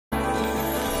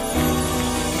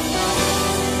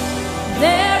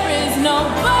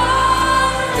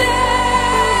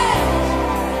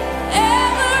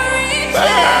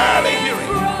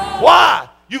Why?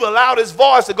 You've allowed his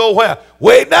voice to go where?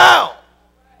 Way down.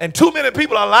 And too many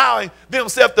people are allowing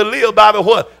themselves to live by the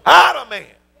what? Outer man.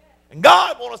 And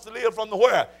God wants us to live from the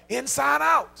where? Inside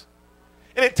out.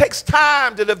 And it takes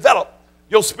time to develop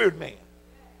your spirit man.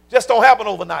 Just don't happen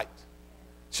overnight.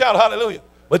 Shout hallelujah.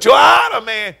 But your outer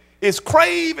man is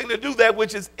craving to do that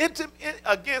which is intimate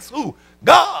against who?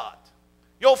 God.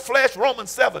 Your flesh,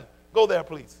 Romans 7. Go there,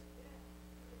 please.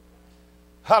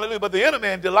 Hallelujah. But the inner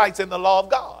man delights in the law of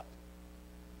God.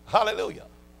 Hallelujah.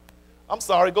 I'm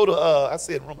sorry. Go to, I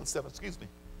said Romans 7. Excuse me.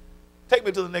 Take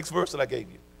me to the next verse that I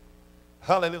gave you.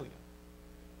 Hallelujah.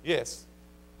 Yes.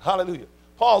 Hallelujah.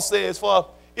 Paul says, for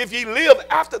if ye live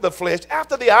after the flesh,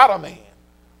 after the outer man,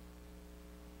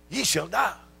 ye shall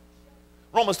die.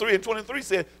 Romans 3:23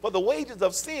 says, for the wages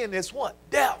of sin is what?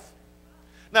 Death.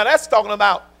 Now that's talking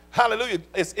about, hallelujah,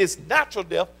 it's natural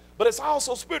death, but it's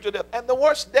also spiritual death. And the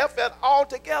worst death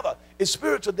altogether is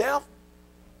spiritual death.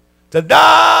 To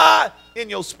die in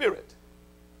your spirit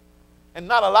and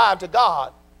not alive to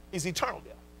God is eternal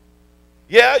death.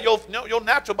 Yeah, your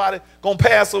natural body going to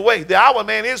pass away. The outer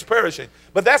man is perishing,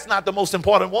 but that's not the most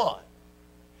important one.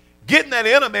 Getting that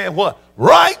inner man what?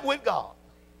 Right with God.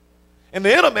 And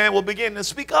the inner man will begin to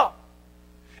speak up.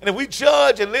 And if we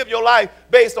judge and live your life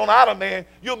based on outer man,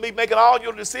 you'll be making all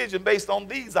your decisions based on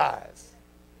these eyes.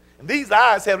 And these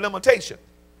eyes have limitation.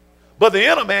 But the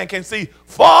inner man can see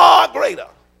far greater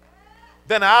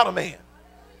than the outer man.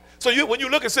 So when you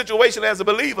look at situation as a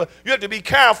believer, you have to be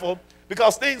careful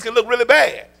because things can look really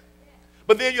bad.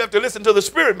 But then you have to listen to the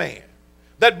spirit man,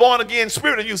 that born again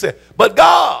spirit, and you say, but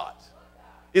God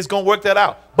is going to work that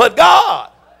out. But God.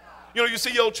 You know, you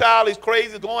see your child is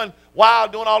crazy, going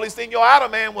wild, doing all these things. Your outer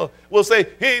man will say,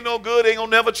 he ain't no good, ain't going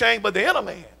to never change. But the inner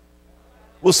man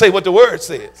will say what the word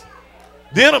says.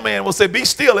 The inner man will say, be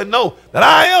still and know that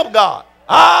I am God.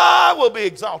 I will be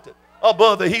exalted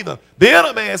above the heathen. The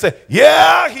inner man said,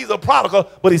 yeah, he's a prodigal,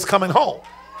 but he's coming home.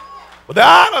 But the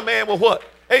outer man will what?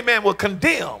 Amen, will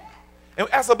condemn. And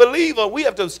as a believer, we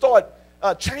have to start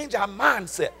change our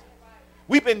mindset.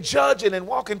 We've been judging and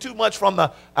walking too much from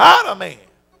the outer man.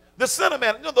 The sinner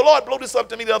man, you know, the Lord blew this up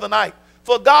to me the other night.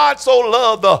 For God so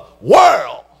loved the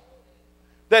world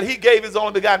that he gave his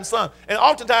only begotten son. And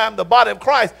oftentimes the body of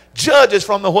Christ judges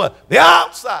from the what? The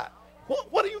outside.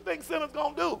 What do you think sinners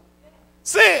going to do?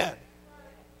 Sin.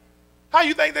 How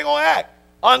you think they're going to act?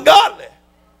 Ungodly.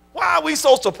 Why are we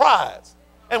so surprised?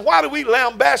 And why do we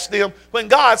lambaste them when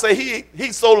God say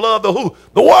he so loved the who?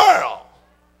 The world.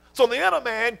 So the inner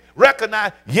man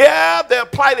recognize, yeah, their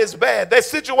plight is bad. Their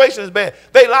situation is bad.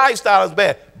 Their lifestyle is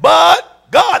bad. But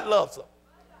God loves them.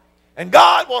 And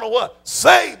God want to what?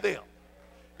 Save them.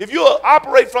 If you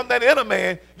operate from that inner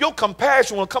man, your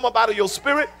compassion will come up out of your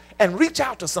spirit and reach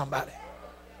out to somebody.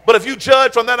 But if you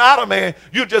judge from that outer man,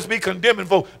 you'll just be condemning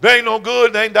folks. They ain't no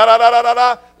good. They ain't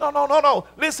da-da-da-da-da-da. No.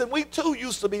 Listen, we too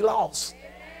used to be lost.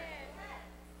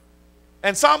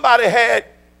 And somebody had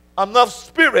enough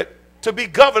spirit to be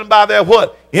governed by their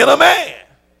what? Inner man.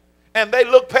 And they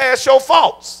looked past your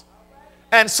faults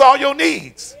and saw your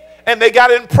needs. And they got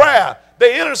in prayer.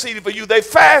 They interceded for you. They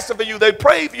fasted for you. They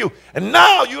prayed for you. And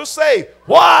now you're saved.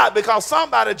 Why? Because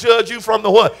somebody judged you from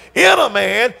the what? Inner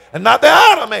man and not the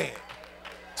outer man.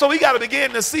 So we got to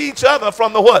begin to see each other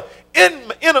from the what?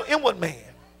 Inward man,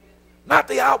 not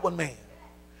the outward man.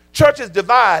 Churches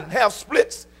divide and have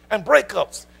splits and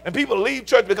breakups. And people leave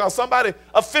church because somebody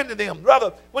offended them.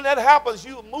 Brother, when that happens,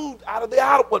 you moved out of the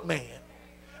outward man.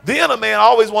 The inner man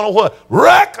always want to what?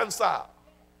 Reconcile,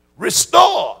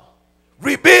 restore,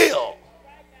 rebuild.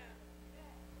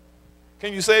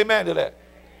 Can you say amen to that?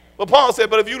 But Paul said,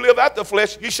 but if you live after the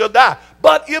flesh, you shall die.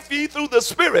 But if ye through the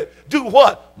spirit do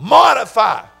what?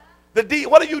 Mortify the deed.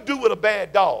 What do you do with a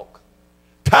bad dog?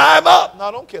 Tie him up.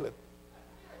 No, don't kill him.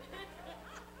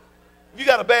 If you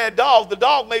got a bad dog, the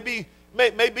dog can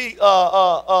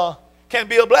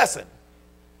be a blessing.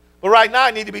 But right now,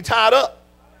 it need to be tied up.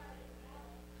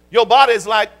 Your body is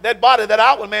like, that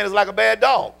outward man is like a bad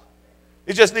dog.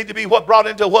 It just need to be what? Brought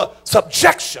into what?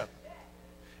 Subjection.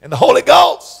 And the Holy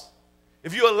Ghost,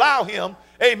 if you allow him,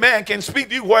 amen, can speak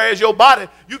to you, whereas your body,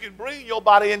 you can bring your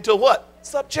body into what?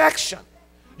 Subjection.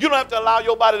 You don't have to allow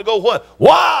your body to go what?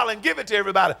 Wild and give it to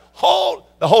everybody.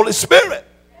 The Holy Spirit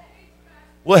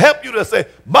will help you to say,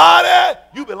 body,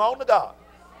 you belong to God.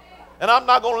 And I'm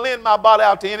not going to lend my body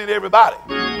out to any and everybody.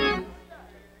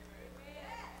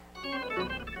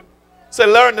 Say,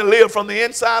 learn to live from the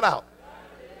inside out.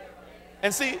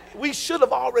 And see, we should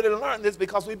have already learned this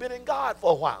because we've been in God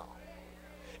for a while.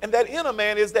 And that inner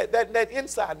man is that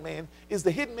inside man is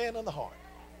the hidden man of the heart.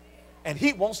 And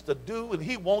he wants to do and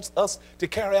he wants us to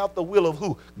carry out the will of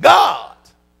who? God.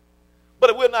 But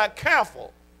if we're not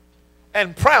careful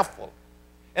and prayerful,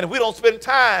 and if we don't spend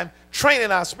time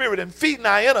training our spirit and feeding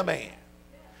our inner man,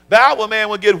 the outward man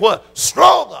will get what?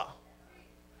 Stronger.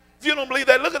 If you don't believe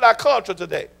that, look at our culture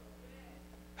today.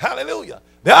 Hallelujah.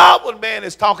 The outward man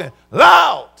is talking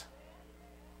loud.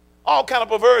 All kind of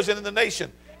perversion in the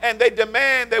nation. And they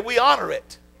demand that we honor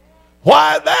it.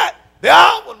 Why is that? The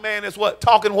outward man is what?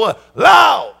 Talking what?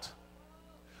 Loud.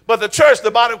 But the church,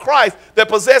 the body of Christ that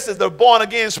possesses the born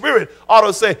again spirit ought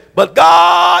to say, but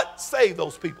God save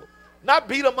those people. Not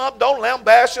beat them up. Don't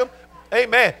lambash them.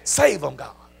 Amen. Save them,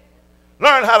 God.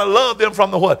 Learn how to love them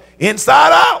from the what?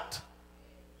 Inside out.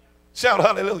 Shout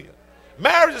hallelujah.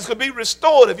 Marriages could be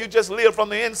restored if you just live from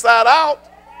the inside out.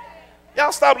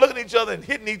 Y'all stop looking at each other and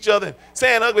hitting each other and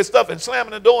saying ugly stuff and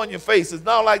slamming the door in your faces and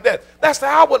all like that. That's the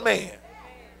outward man.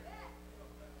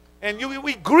 And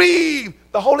we grieve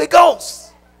the Holy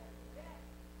Ghost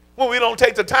when we don't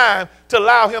take the time to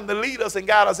allow him to lead us and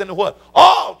guide us into what?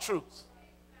 All truths.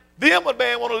 The inward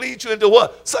man want to lead you into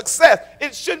what? Success.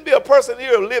 It shouldn't be a person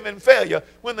here who live in failure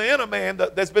when the inner man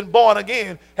that's been born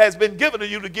again has been given to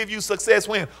you to give you success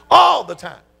when? All the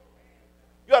time.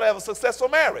 You ought to have a successful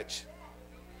marriage.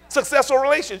 Successful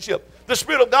relationship. The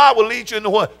Spirit of God will lead you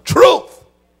into what? Truth.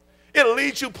 It'll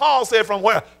lead you, Paul said, from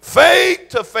where? Faith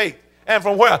to faith. And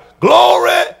from where?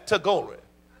 Glory to glory.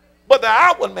 But the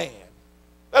outward man,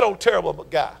 that old terrible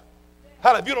guy,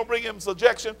 how if you don't bring him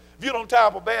subjection, if you don't tie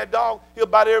up a bad dog, he'll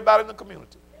bite everybody in the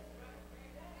community.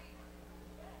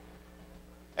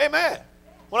 Amen.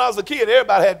 When I was a kid,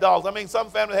 everybody had dogs. I mean, some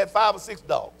families had 5 or 6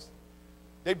 dogs.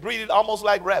 They breeded almost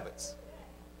like rabbits.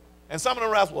 And some of the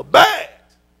rabbits were bad.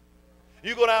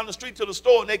 You go down the street to the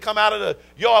store and they come out of the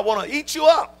yard, want to eat you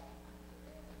up.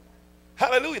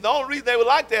 Hallelujah. The only reason they were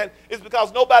like that is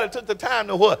because nobody took the time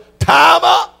to what? Tie them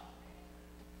up.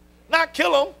 Not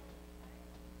kill them.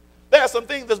 There are some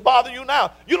things that's bothering you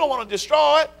now. You don't want to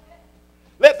destroy it.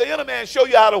 Let the inner man show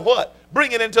you how to what?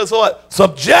 Bring it into what?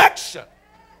 Subjection.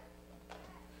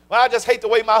 Well, I just hate the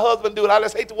way my husband do it. I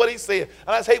just hate what he said.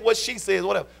 I just hate what she says,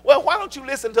 whatever. Well, why don't you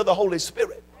listen to the Holy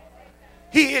Spirit?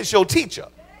 He is your teacher.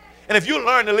 And if you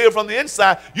learn to live from the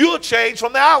inside, you'll change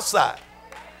from the outside.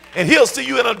 And he'll see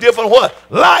you in a different what?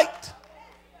 Light.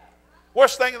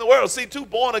 Worst thing in the world. See 2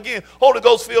 born again, Holy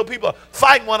Ghost filled people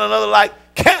fighting one another like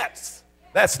cats.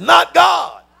 That's not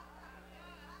God.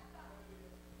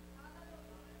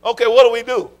 Okay, what do we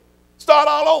do? Start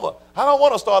all over. I don't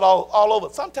want to start all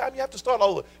over. Sometimes you have to start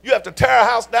all over. You have to tear a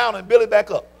house down and build it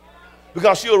back up.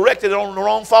 Because you erected it on the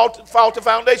wrong faulty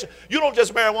foundation. You don't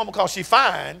just marry a woman because she's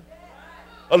fine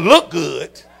or look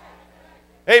good.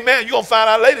 Amen. You're going to find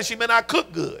out later she may not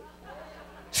cook good.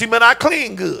 She may not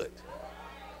clean good.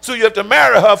 So you have to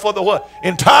marry her for the what?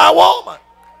 Entire woman.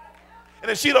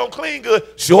 And if she don't clean good,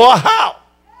 show her how.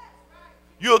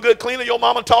 You're a good cleaner. Your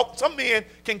mama taught. Some men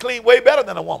can clean way better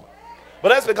than a woman. But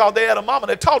that's because they had a mama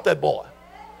that taught that boy.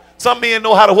 Some men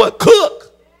know how to what?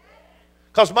 Cook.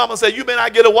 Because mama said, you may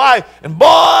not get a wife. And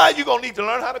boy, you're going to need to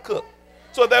learn how to cook.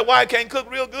 So if that wife can't cook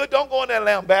real good, don't go in there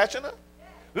lambashing her.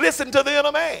 Listen to the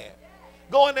inner man.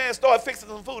 Go in there and start fixing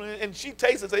some food. And she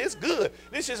tastes it and says, it's good.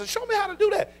 Then she says, show me how to do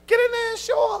that. Get in there and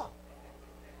show her.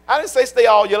 I didn't say stay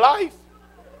all your life.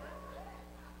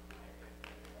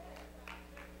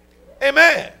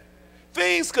 Amen.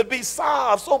 Things could be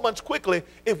solved so much quickly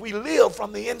if we live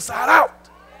from the inside out.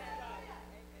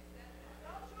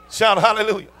 Shout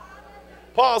hallelujah.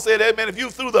 Paul said, amen, if you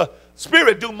through the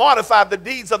Spirit do mortify the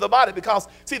deeds of the body, because,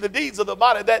 see, the deeds of the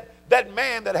body, that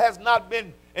man that has not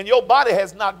been, and your body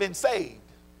has not been saved.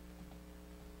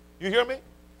 You hear me?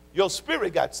 Your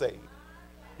spirit got saved.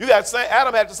 You got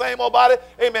Adam had the same old body.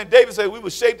 Amen. David said we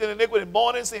were shaped in iniquity and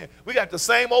born in sin. We got the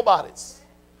same old bodies.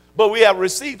 But we have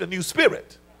received a new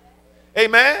spirit.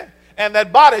 Amen. And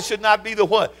that body should not be the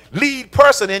what? Lead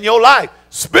person in your life.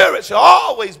 Spirit should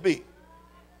always be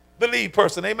the lead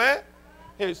person. Amen.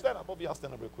 Here, stand up. Both of y'all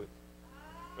stand up real quick.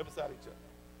 Right beside each other.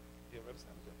 Yeah, right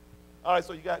beside each other. All right,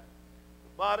 so you got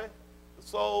the body, the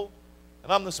soul,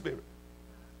 and I'm the spirit.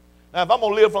 Now, if I'm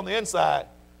going to live from the inside,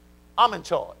 I'm in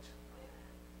charge.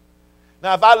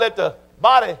 Now, if I let the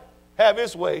body have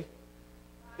its way,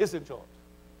 it's in charge.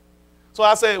 So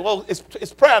I said, well,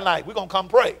 it's prayer night. We're going to come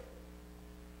pray.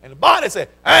 And the body said,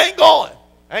 I ain't going.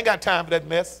 I ain't got time for that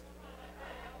mess.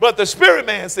 But the spirit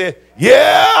man said,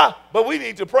 yeah, but we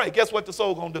need to pray. Guess what the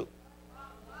soul going to do?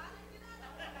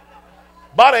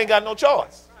 Body ain't got no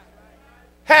choice.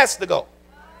 Has to go.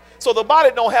 So the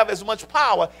body don't have as much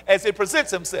power as it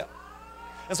presents himself.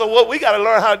 And so what we got to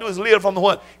learn how to do is live from the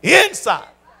what? Inside.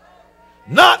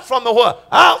 Not from the what?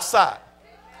 Outside.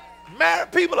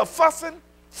 Married people are fussing,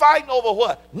 fighting over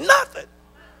what? Nothing.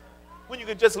 when you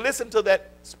can just listen to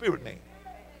that spirit man.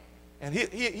 And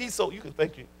he's so, you can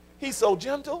thank you. He's so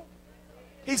gentle.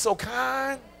 He's so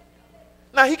kind.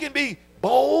 Now he can be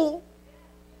bold.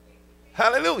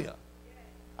 Hallelujah.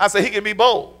 I say he can be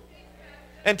bold.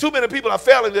 And too many people are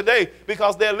failing today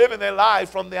because they're living their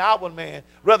lives from the outward man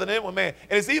rather than inward man.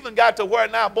 And it's even got to where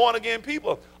now born again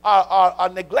people are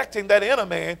neglecting that inner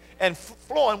man and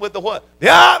flowing with the what? The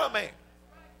outer man.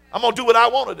 I'm going to do what I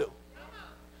want to do.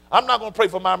 I'm not going to pray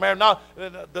for my marriage. Now,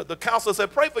 the counselor said,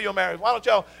 pray for your marriage. Why don't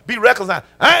y'all be reconciled?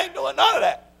 I ain't doing none of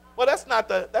that. Well, that's not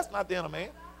the inner man.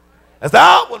 That's the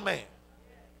outward man.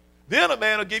 The inner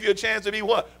man will give you a chance to be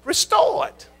what?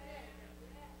 Restored.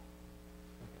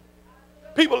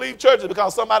 People leave churches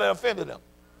because somebody offended them.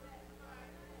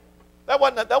 That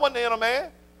wasn't the inner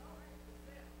man.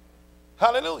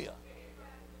 Hallelujah.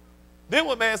 Then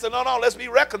one man said, no, let's be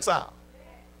reconciled.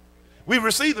 We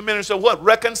receive the ministry of what?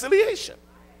 Reconciliation.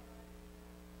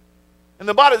 And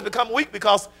the body's become weak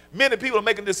because many people are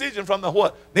making decisions from the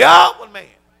what? The outward man.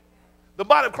 The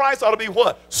body of Christ ought to be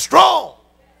what? Strong.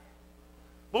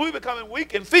 But we're becoming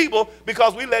weak and feeble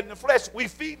because we letting the flesh, we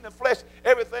feeding the flesh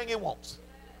everything it wants.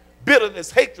 Bitterness,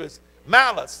 hatred,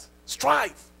 malice,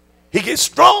 strife. He gets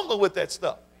stronger with that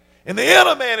stuff. And the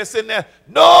inner man is sitting there,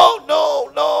 no,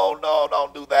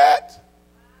 don't do that.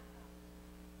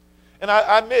 And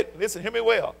I admit, listen, hear me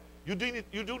well. You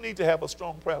do need to have a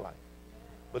strong prayer life.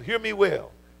 But hear me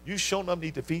well. You sure enough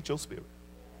need to feed your spirit.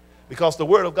 Because the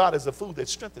word of God is the food that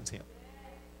strengthens him.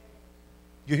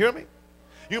 You hear me?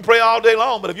 You can pray all day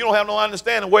long, but if you don't have no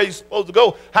understanding where you're supposed to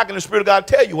go, how can the Spirit of God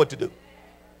tell you what to do?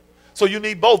 So you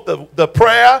need both the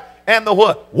prayer and the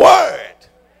what? Word.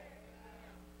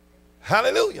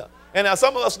 Hallelujah. And now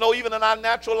some of us know even in our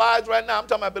natural lives right now, I'm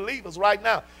talking about believers right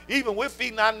now, even we're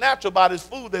feeding our natural bodies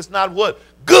food that's not what?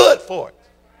 Good for it.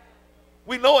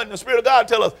 We know it, and the Spirit of God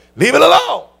tell us, leave it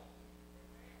alone.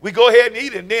 We go ahead and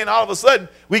eat it, and then all of a sudden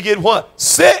we get what?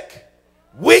 Sick,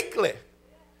 weakly.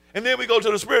 And then we go to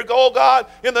the Spirit, go, oh God,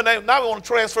 in the name, now we want to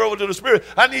transfer over to the Spirit.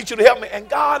 I need you to help me. And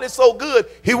God is so good,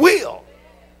 he will.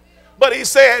 But he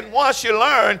said, once you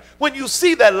learn, when you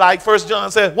see that light, 1 John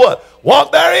said, what?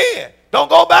 Walk therein. Don't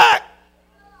go back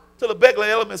to the beggarly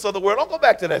elements of the world. Don't go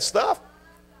back to that stuff.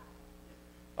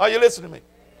 Are you listening to me?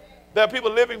 There are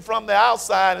people living from the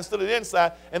outside instead of the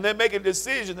inside, and they're making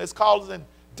decisions that's causing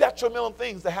detrimental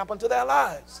things to happen to their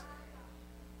lives.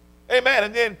 Amen.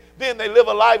 And then they live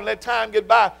a life and let time get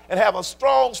by and have a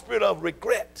strong spirit of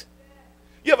regret.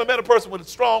 You ever met a person with a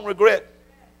strong regret?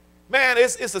 Man,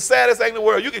 it's the saddest thing in the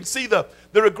world. You can see the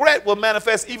regret will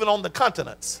manifest even on the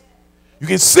countenance. You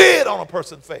can see it on a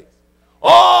person's face.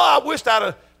 Oh, I wished I'd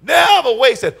have never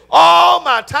wasted all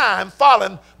my time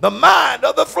following the mind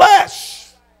of the flesh.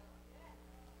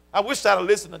 I wish I'd have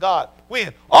listened to God.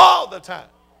 When? All the time.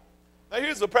 Now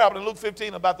here's the parable in Luke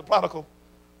 15 about the prodigal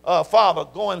father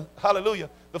going, hallelujah.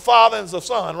 The father and the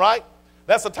son, right?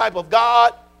 That's a type of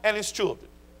God and his children.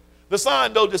 The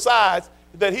son, though, decides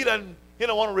that he don't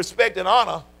want to respect and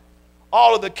honor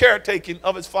all of the caretaking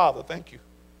of his father. Thank you.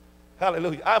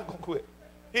 Hallelujah. I'm going to quit.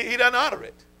 He doesn't honor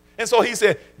it. And so he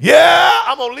said, yeah,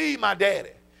 I'm going to leave my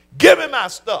daddy. Give me my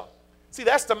stuff. See,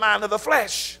 that's the mind of the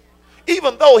flesh.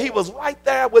 Even though he was right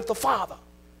there with the Father.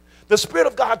 The Spirit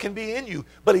of God can be in you,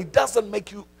 but he doesn't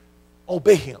make you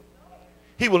obey him.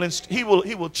 He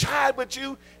will chide with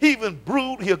you. He even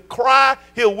brood. He'll cry.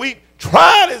 He'll weep.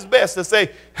 Trying his best to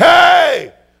say,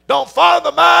 hey, don't follow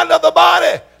the mind of the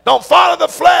body. Don't follow the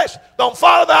flesh. Don't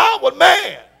follow the outward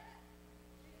man.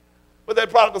 But that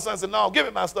prodigal son said, no, give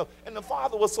me my stuff. And the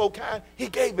father was so kind, he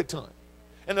gave it to him.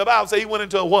 And the Bible says he went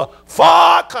into a what?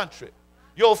 Far country.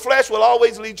 Your flesh will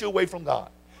always lead you away from God.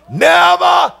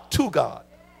 Never to God.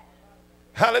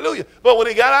 Hallelujah. But when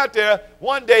he got out there,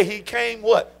 one day he came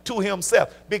what? To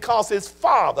himself. Because his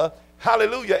father,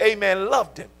 hallelujah, amen,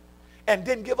 loved him and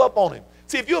didn't give up on him.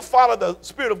 See, if you follow the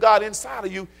Spirit of God inside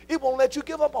of you, it won't let you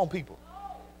give up on people.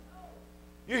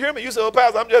 You hear me? You say, well,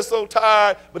 Pastor, I'm just so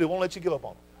tired, but it won't let you give up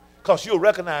on them. Because you'll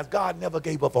recognize God never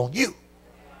gave up on you.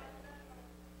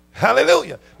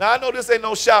 Hallelujah. Now, I know this ain't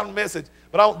no shouting message,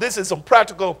 but this is some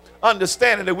practical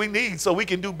understanding that we need so we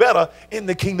can do better in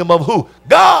the kingdom of who?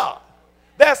 God.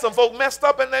 There's some folk messed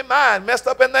up in their mind, messed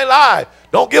up in their life.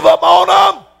 Don't give up on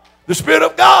them. The Spirit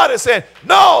of God is saying,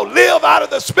 no, live out of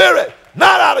the Spirit,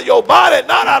 not out of your body,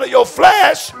 not out of your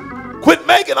flesh. Quit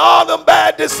making all them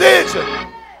bad decisions.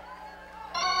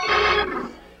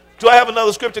 Do I have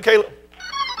another scripture, Caleb?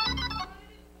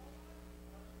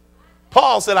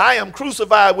 Paul said, I am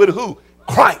crucified with who?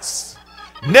 Christ.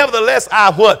 Nevertheless,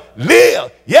 I what?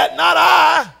 Live. Yet not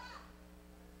I,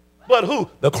 but who?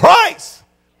 The Christ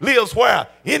lives where?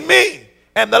 In me.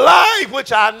 And the life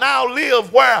which I now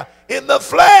live where? In the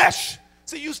flesh.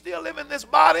 See, you still live in this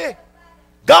body.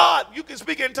 God, you can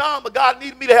speak in tongues, but God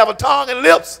needs me to have a tongue and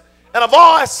lips and a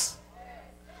voice.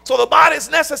 So the body is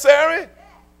necessary.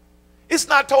 It's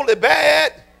not totally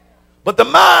bad, but the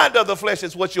mind of the flesh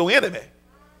is what's your enemy.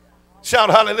 Shout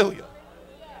hallelujah.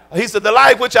 He said, the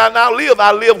life which I now live,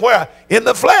 I live where? In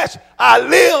the flesh. I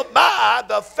live by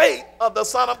the faith of the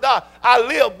Son of God. I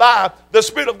live by the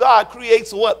Spirit of God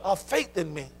creates what? A faith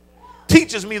in me.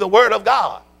 Teaches me the word of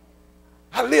God.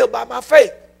 I live by my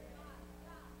faith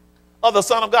of the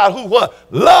Son of God who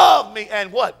what? Loved me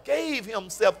and what? Gave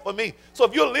himself for me. So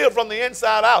if you live from the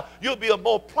inside out, you'll be a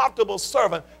more profitable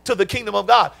servant to the kingdom of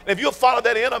God. And if you follow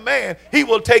that inner man, he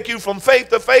will take you from faith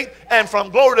to faith and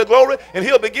from glory to glory, and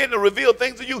he'll begin to reveal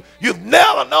things to you you've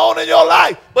never known in your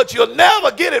life, but you'll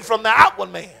never get it from the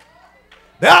outward man.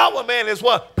 The outward man is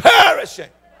what? Perishing.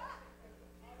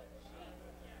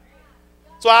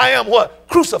 So I am what?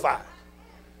 Crucified.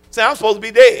 See, I'm supposed to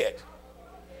be dead.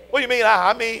 What do you mean?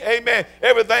 I mean, amen.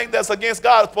 Everything that's against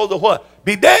God is supposed to what?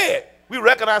 Be dead. We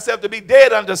reckon ourselves to be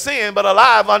dead unto sin, but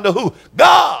alive unto who?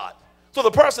 God. So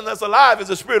the person that's alive is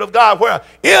the Spirit of God where?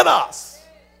 In us.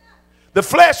 The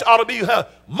flesh ought to be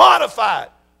modified,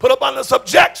 put up under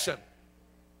subjection.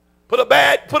 Put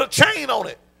a chain on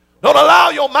it. Don't allow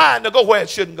your mind to go where it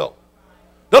shouldn't go.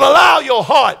 Don't allow your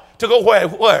heart to go where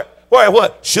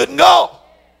what? Shouldn't go.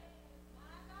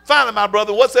 Finally, my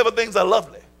brother, whatsoever things are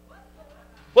lovely,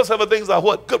 whatsoever things are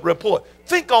what? Good report.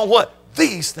 Think on what?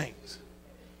 These things.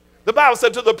 The Bible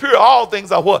said to the pure, all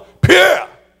things are what? Pure.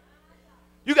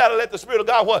 You got to let the Spirit of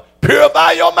God what?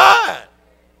 Purify your mind.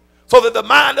 So that the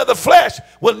mind of the flesh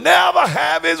will never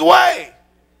have his way.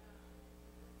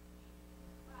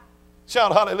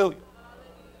 Shout hallelujah.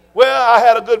 Well, I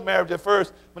had a good marriage at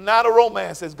first, but now the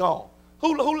romance is gone.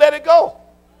 Who let it go?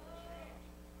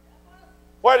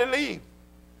 Where did it leave?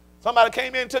 Somebody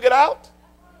came in and took it out?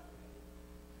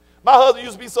 My husband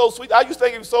used to be so sweet. I used to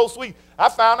think he was so sweet. I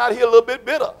found out he a little bit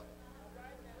bitter.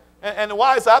 And the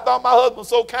wife said, I thought my husband was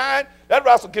so kind. That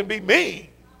rascal can be mean.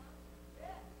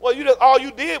 Well, all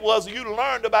you did was you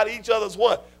learned about each other's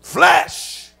what?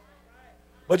 Flesh.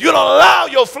 But you don't allow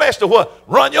your flesh to what?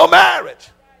 Run your marriage.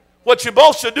 What you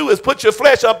both should do is put your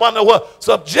flesh up under what?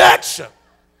 Subjection.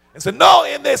 And say, no,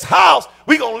 in this house,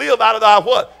 we're going to live out of our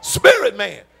what? Spirit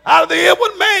man. Out of the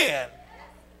inward man.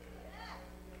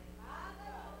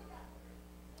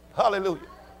 Hallelujah.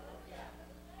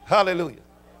 Hallelujah.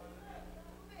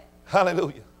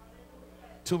 Hallelujah.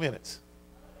 2 minutes.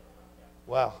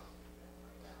 Wow.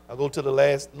 I'll go to the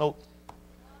last note.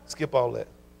 Skip all that.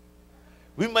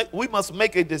 We must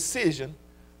make a decision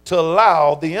to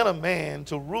allow the inner man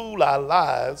to rule our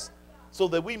lives so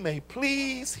that we may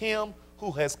please him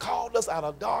who has called us out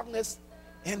of darkness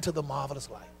into the marvelous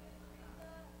light.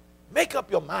 Make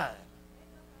up your mind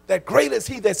that greater is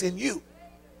he that's in you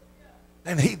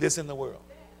than he that's in the world.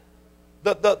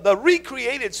 The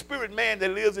recreated spirit man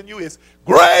that lives in you is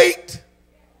great,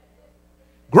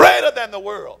 greater than the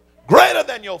world, greater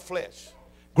than your flesh,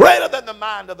 greater than the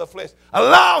mind of the flesh.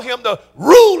 Allow him to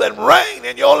rule and reign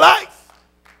in your life.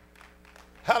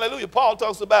 Hallelujah. Paul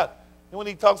talks about, when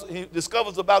he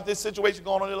discovers about this situation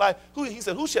going on in life, he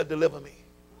said, who shall deliver me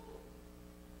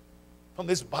from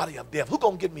this body of death? Who's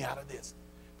going to get me out of this?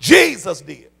 Jesus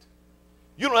did.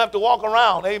 You don't have to walk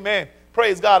around, amen,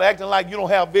 praise God, acting like you don't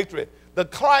have victory. The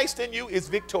Christ in you is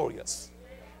victorious.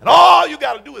 And all you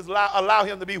got to do is allow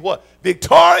him to be what?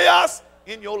 Victorious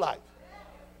in your life.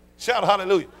 Shout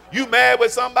hallelujah. You mad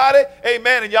with somebody,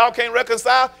 amen, and y'all can't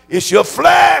reconcile? It's your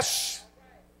flesh.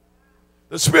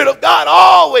 The Spirit of God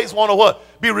always want to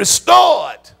what? Be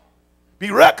restored.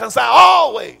 Be reconciled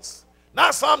always.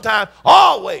 Not sometimes,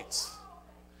 always.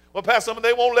 Well, Pastor,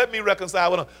 they won't let me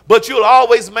reconcile with them. But you'll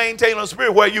always maintain a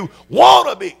spirit where you want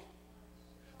to be.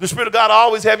 The Spirit of God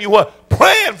always have you what?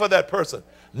 Praying for that person.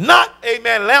 Not,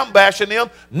 amen, lambashing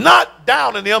them, not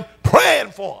downing them,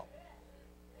 praying for them.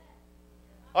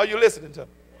 Are you listening to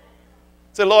me?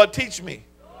 Say, Lord, teach me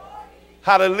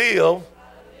how to live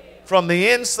from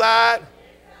the inside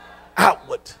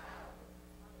outward.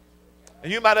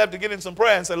 And you might have to get in some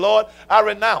prayer and say, Lord, I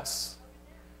renounce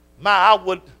my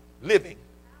outward living,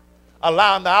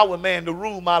 allowing the outward man to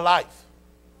rule my life.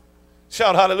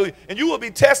 Shout hallelujah. And you will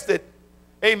be tested,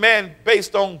 amen,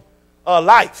 based on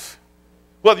life.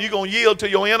 Whether you're going to yield to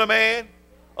your inner man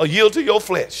or yield to your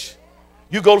flesh.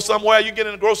 You go somewhere, you get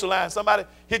in the grocery line, somebody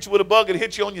hit you with a bucket,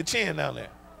 hit you on your chin down there.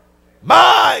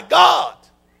 My God.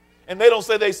 And they don't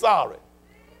say they sorry.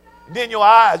 And then your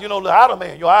eyes, you know, the outer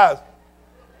man, your eyes.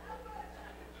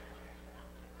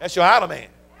 That's your outer man.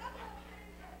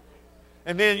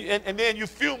 And then you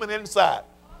fuming inside.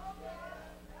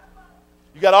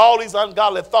 You got all these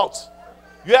ungodly thoughts.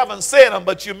 You haven't said them,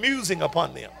 but you're musing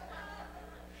upon them.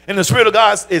 And the Spirit of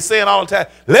God is saying all the time,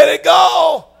 let it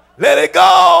go. Let it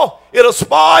go. It'll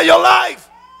spoil your life.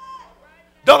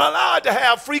 Don't allow it to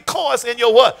have free course in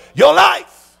your what? Your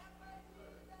life.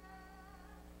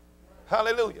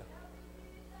 Hallelujah.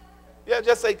 Yeah,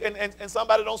 just say, and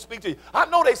somebody don't speak to you. I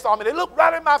know they saw me. They looked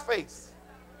right in my face.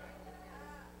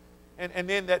 And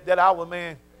then that our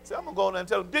man said, I'm going to go in there and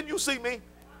tell him, didn't you see me?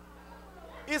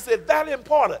 Is it that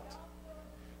important?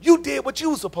 You did what you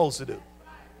were supposed to do.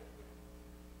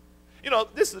 You know,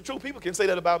 this is the truth. People can say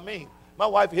that about me. My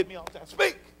wife hit me all the time.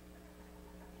 Speak.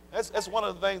 That's one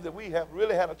of the things that we have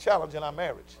really had a challenge in our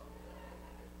marriage.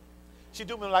 She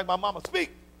do me like my mama.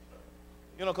 Speak.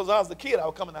 You know, because when I was a kid, I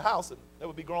would come in the house and there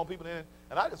would be grown people in,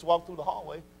 and I just walk through the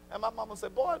hallway, and my mama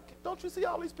said, boy, don't you see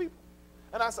all these people?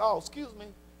 And I said, oh, excuse me.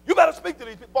 You better speak to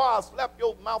these people. Boy, I'll slap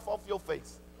your mouth off your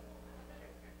face.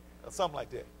 Or something like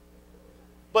that.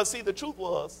 But see, the truth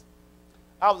was,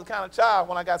 I was the kind of child,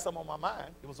 when I got something on my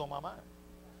mind, it was on my mind.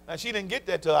 Now, she didn't get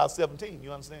that till I was 17,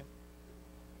 you understand?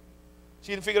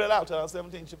 She didn't figure that out till I was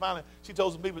 17. She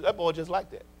told some people, that boy just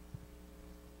like that.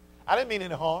 I didn't mean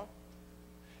any harm.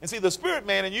 And see, the spirit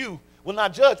man in you will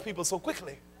not judge people so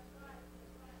quickly.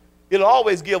 It'll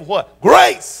always give what?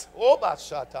 Grace. Oh,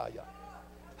 Bashataya.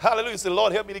 Hallelujah. Say,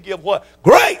 Lord, help me to give what?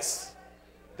 Grace.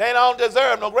 They don't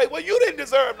deserve no grace. Well, you didn't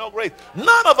deserve no grace.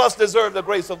 None of us deserve the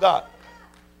grace of God.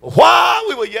 While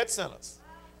we were yet sinners,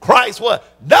 Christ what?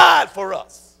 Died for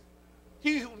us.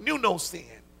 He who knew no sin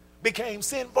became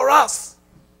sin for us.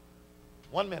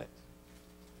 1 minute.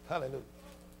 Hallelujah.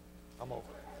 I'm over.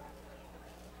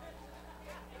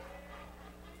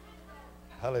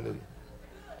 Hallelujah.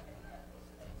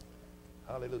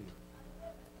 Hallelujah.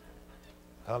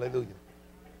 Hallelujah.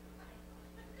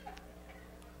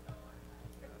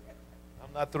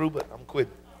 I'm not through, but I'm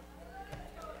quitting.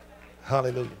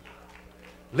 Hallelujah.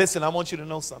 Listen, I want you to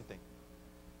know something.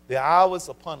 The hour is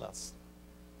upon us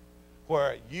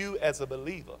where you as a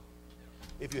believer,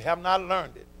 if you have not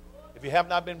learned it, if you have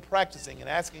not been practicing and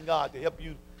asking God to help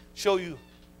you, show you,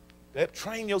 to help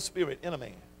train your spirit in a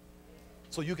man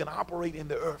so you can operate in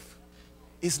the earth.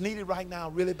 It's needed right now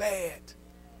really bad.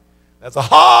 There's a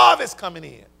harvest coming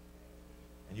in.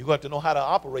 And you got to know how to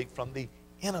operate from the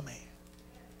inner man.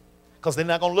 Because they're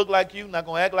not going to look like you, not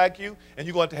going to act like you, and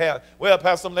you're going to have, well,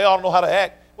 Pastor, they all know how to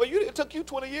act. Well, it took you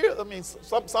 20 years, I mean,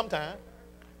 sometime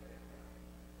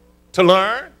to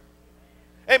learn.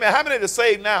 Amen. How many that are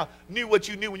saved now knew what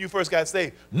you knew when you first got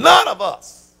saved? None of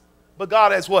us. But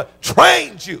God has what?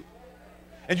 Trained you.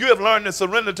 And you have learned to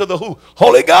surrender to the who?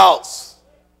 Holy Ghost.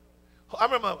 I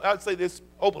remember, I'd say this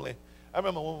openly. I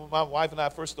remember when my wife and I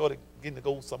first started getting to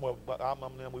go somewhere,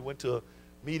 we went to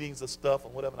meetings and stuff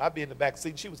and whatever. And I'd be in the back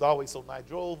seat. She was always so nice,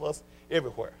 drove us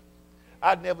everywhere.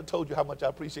 I never told you how much I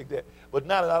appreciate that. But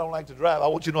now that I don't like to drive, I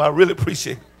want you to know I really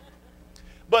appreciate it.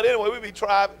 But anyway, we'd be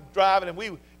driving, and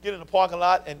we would get in the parking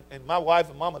lot, and my wife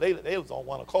and mama, they was on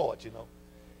one accord, you know.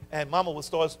 And mama would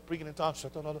start speaking in tongues.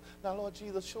 Now, Lord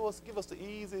Jesus, show us, give us the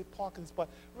easy parking spot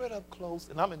right up close.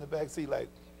 And I'm in the back seat like,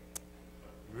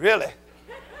 really?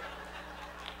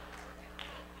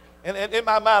 And in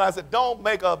my mind, I said, don't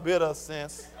make a bit of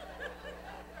sense.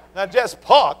 Now, just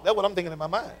park. That's what I'm thinking in my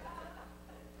mind.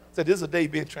 I said, this is a day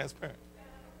being transparent.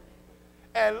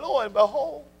 And lo and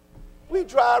behold, we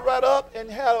drive right up and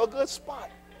had a good spot.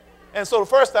 And so the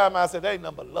first time I said, that ain't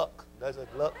nothing but luck. That's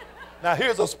just luck. Now,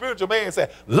 here's a spiritual man saying,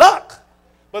 luck.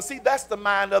 But see, that's the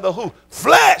mind of the who?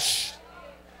 Flesh.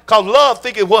 Because love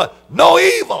thinking what? No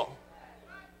evil.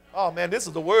 Oh, man, this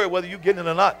is the word, whether you're getting it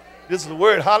or not. This is the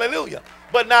word. Hallelujah.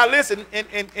 But now listen,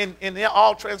 in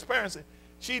all transparency,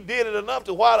 she did it enough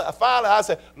to while finally I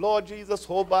said, Lord Jesus,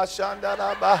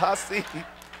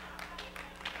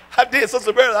 I did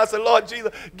Sister Mary. I said, Lord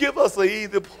Jesus, give us an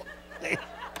easy point.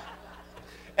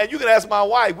 And you can ask my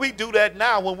wife, we do that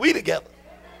now when we together.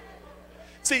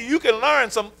 See, you can learn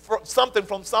something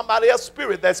from somebody else's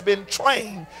spirit that's been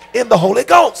trained in the Holy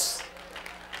Ghost.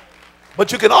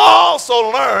 But you can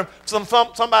also learn from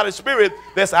somebody's spirit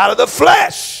that's out of the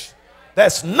flesh.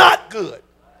 That's not good.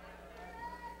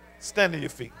 Stand to your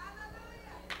feet.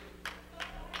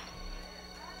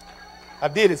 I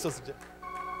did it, Sister Jen.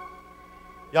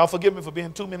 Y'all forgive me for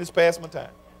being 2 minutes past my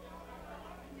time.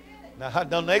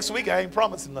 Now, next week, I ain't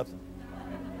promising nothing.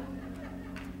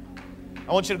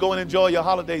 I want you to go and enjoy your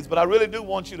holidays, but I really do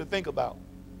want you to think about,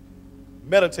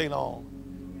 meditate on,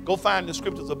 go find the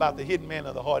scriptures about the hidden man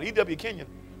of the heart. E.W. Kenyon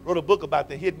wrote a book about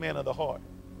the hidden man of the heart.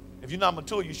 If you're not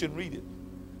mature, you shouldn't read it.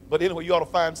 But anyway, you ought to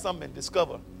find something and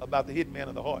discover about the hidden man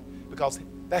of the heart. Because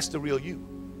That's the real you.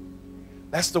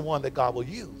 That's the one that God will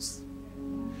use.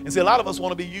 And see, a lot of us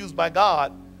want to be used by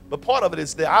God, but part of it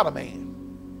is the outer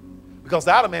man. Because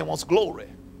the outer man wants glory.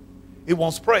 It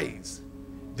wants praise.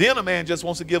 The inner man just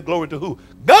wants to give glory to who?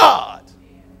 God.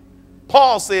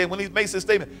 Paul said when he makes this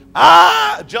statement,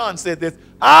 John said this,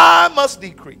 I must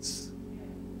decrease.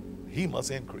 He must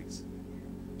increase.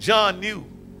 John knew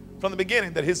from the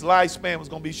beginning that his lifespan was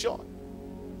going to be short.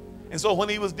 And so when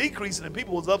he was decreasing and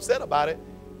people was upset about it,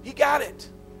 he got it.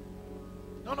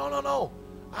 No.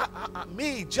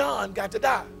 Me, John, got to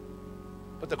die.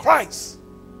 But the Christ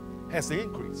has to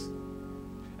increase.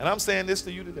 And I'm saying this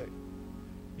to you today.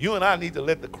 You and I need to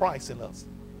let the Christ in us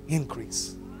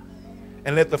increase.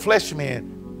 And let the flesh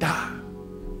man die.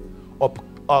 Or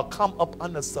come up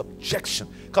under subjection.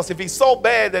 Because if he's so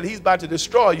bad that he's about to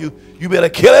destroy you, you better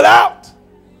kill it out.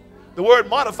 The word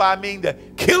modify means to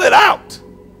kill it out.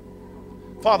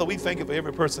 Father, we thank you for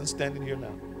every person standing here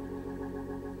now.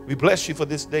 We bless you for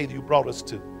this day that you brought us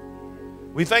to.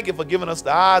 We thank you for giving us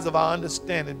the eyes of our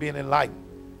understanding being enlightened.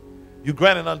 You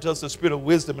granted unto us the spirit of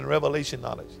wisdom and revelation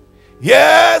knowledge.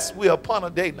 Yes, we are upon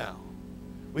a day now.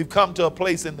 We've come to a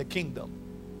place in the kingdom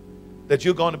that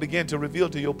you're going to begin to reveal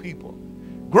to your people.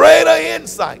 Greater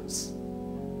insights,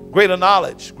 greater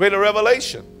knowledge, greater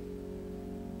revelation.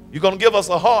 You're going to give us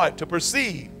a heart to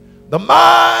perceive the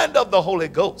mind of the Holy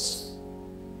Ghost.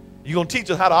 You're going to teach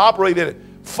us how to operate in it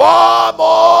far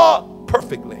more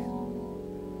perfectly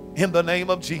in the name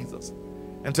of Jesus.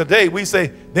 And today we say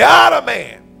the outer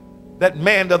man, that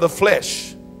man of the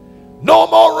flesh, no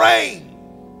more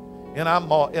reign in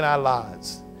our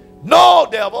lives. No,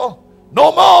 devil,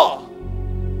 no more.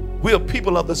 We are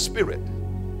people of the Spirit.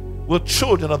 We're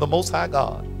children of the Most High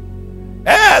God.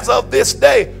 As of this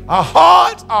day, our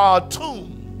hearts are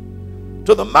attuned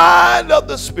to the mind of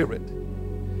the Spirit.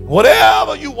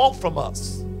 Whatever you want from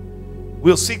us,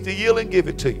 we'll seek to yield and give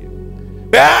it to you.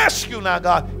 We ask you now,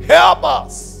 God, help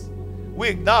us. We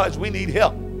acknowledge we need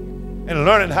help in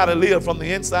learning how to live from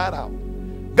the inside out.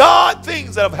 God,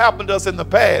 things that have happened to us in the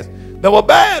past that were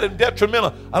bad and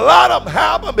detrimental, a lot of them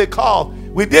happened because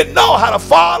we didn't know how to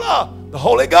follow the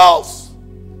Holy Ghost,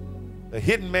 the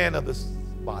hidden man of this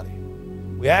body.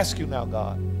 We ask you now,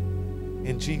 God,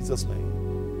 in Jesus'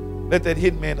 name, let that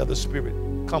hidden man of the Spirit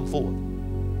come forth.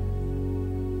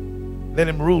 Let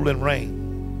him rule and reign.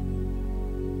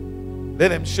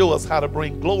 Let him show us how to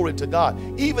bring glory to God,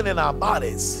 even in our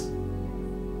bodies,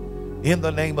 in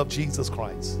the name of Jesus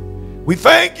Christ. We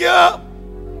thank you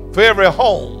for every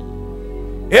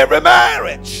home, every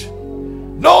marriage.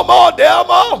 No more,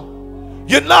 devil.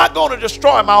 You're not going to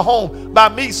destroy my home by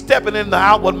me stepping in the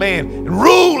outward man and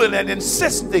ruling and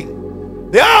insisting.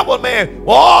 The outward man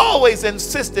will always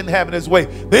insist in having his way.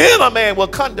 The inner man will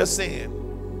condescend.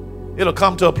 It'll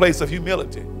come to a place of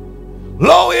humility.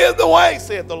 Lo is the way,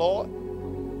 saith the Lord.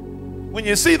 When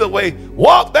you see the way,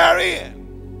 walk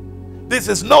therein. This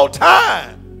is no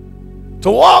time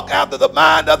to walk after the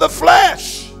mind of the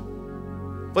flesh,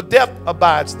 for death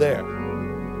abides there.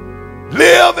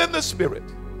 Live in the Spirit.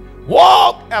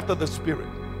 Walk after the Spirit.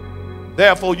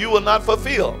 Therefore, you will not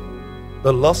fulfill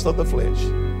the lust of the flesh.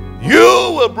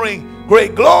 You will bring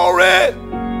great glory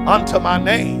unto my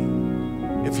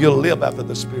name if you'll live after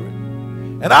the Spirit.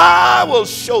 And I will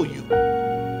show you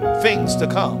things to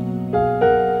come.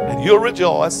 And you'll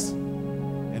rejoice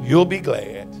and you'll be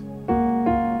glad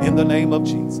in the name of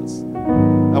Jesus.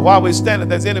 Now, while we're standing,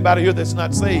 there's anybody here that's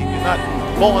not saved, you're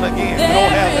not born again, you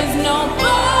don't have that